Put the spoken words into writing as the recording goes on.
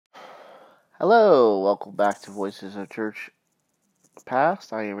Hello, welcome back to Voices of Church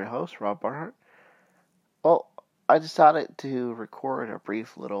Past. I am your host, Rob Barnhart. Well, I decided to record a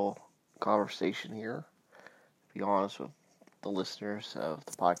brief little conversation here, to be honest with the listeners of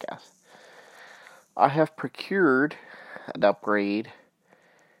the podcast. I have procured an upgrade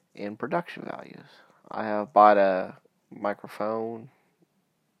in production values. I have bought a microphone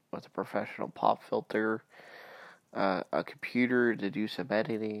with a professional pop filter, a computer to do some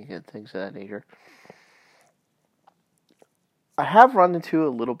editing and things of that nature. I have run into a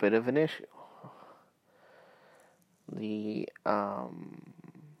little bit of an issue. The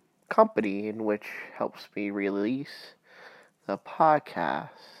company in which helps me release the podcast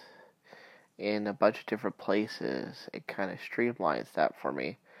in a bunch of different places, it kind of streamlines that for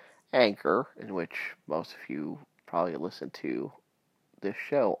me. Anchor, in which most of you probably listen to this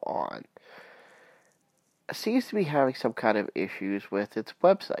show on, seems to be having some kind of issues with its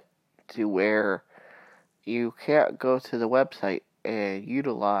website, to where you can't go to the website and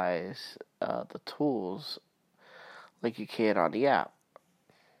utilize the tools like you can on the app.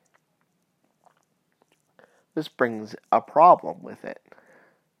 This brings a problem with it.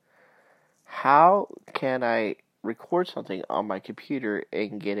 How can I record something on my computer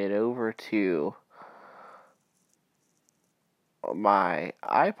and get it over to my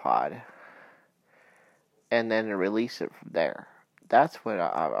iPod and then release it from there? That's what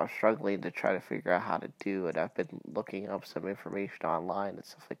I'm struggling to try to figure out how to do, and I've been looking up some information online and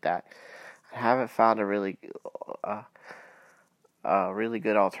stuff like that. I haven't found a really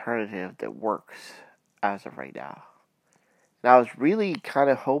good alternative that works as of right now. And I was really kind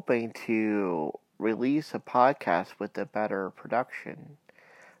of hoping to release a podcast with a better production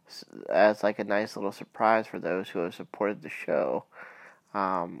as like a nice little surprise for those who have supported the show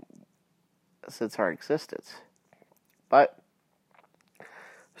since our existence. But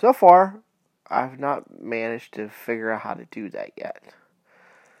so far, I've not managed to figure out how to do that yet.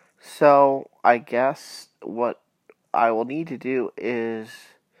 So I guess what I will need to do is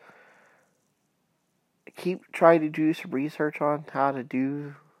keep trying to do some research on how to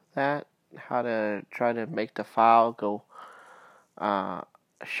do that, how to try to make the file go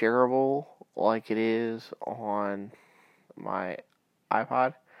shareable like it is on my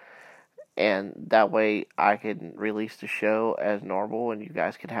iPod, and that way I can release the show as normal and you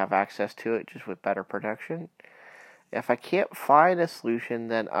guys can have access to it just with better production. If I can't find a solution,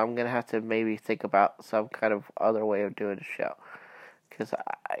 then I'm going to have to maybe think about some kind of other way of doing the show, because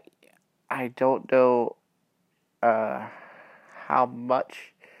I don't know how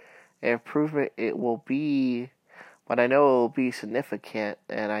much improvement it will be, but I know it will be significant,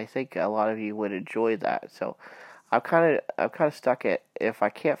 and I think a lot of you would enjoy that. So I'm kind of stuck at, if I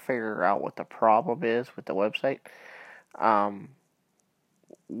can't figure out what the problem is with the website,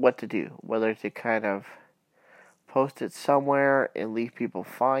 what to do, whether to kind of post it somewhere and leave people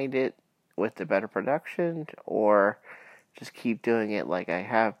find it with the better production, or just keep doing it like I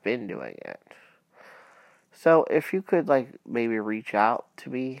have been doing it. So if you could maybe reach out to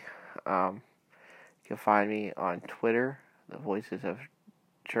me, you can find me on Twitter, the Voices of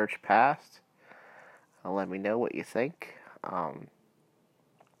Church Past. Let me know what you think.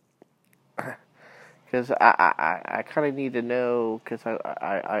 Because I kind of need to know, because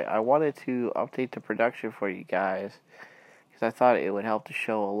I wanted to update the production for you guys, because I thought it would help the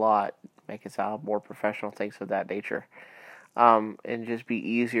show a lot, make it sound more professional, things of that nature, and just be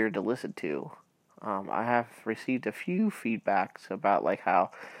easier to listen to. I have received a few feedbacks about how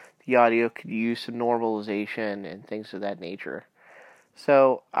the audio could use some normalization and things of that nature.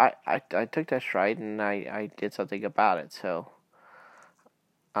 So I took that stride and I did something about it. So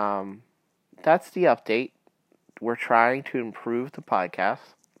that's the update. We're trying to improve the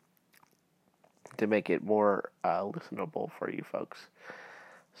podcast to make it more listenable for you folks.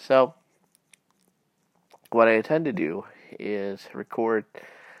 So what I intend to do is record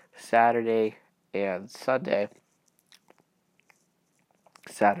Saturday and Sunday.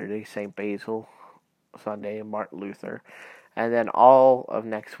 Saturday, St. Basil. Sunday, Martin Luther. And then all of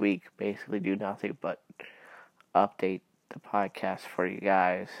next week, basically do nothing but update the podcast for you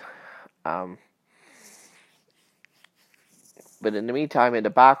guys. But in the meantime, in the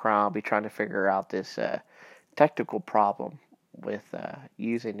background, I'll be trying to figure out this technical problem with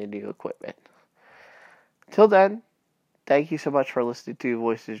using the new equipment. Till then, thank you so much for listening to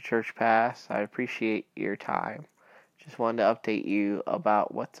Voices of Church Past. I appreciate your time. Just wanted to update you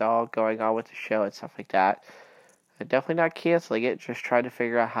about what's all going on with the show and stuff like that. I'm definitely not canceling it, just trying to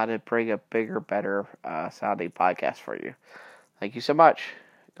figure out how to bring a bigger, better sounding podcast for you. Thank you so much.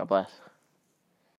 God bless.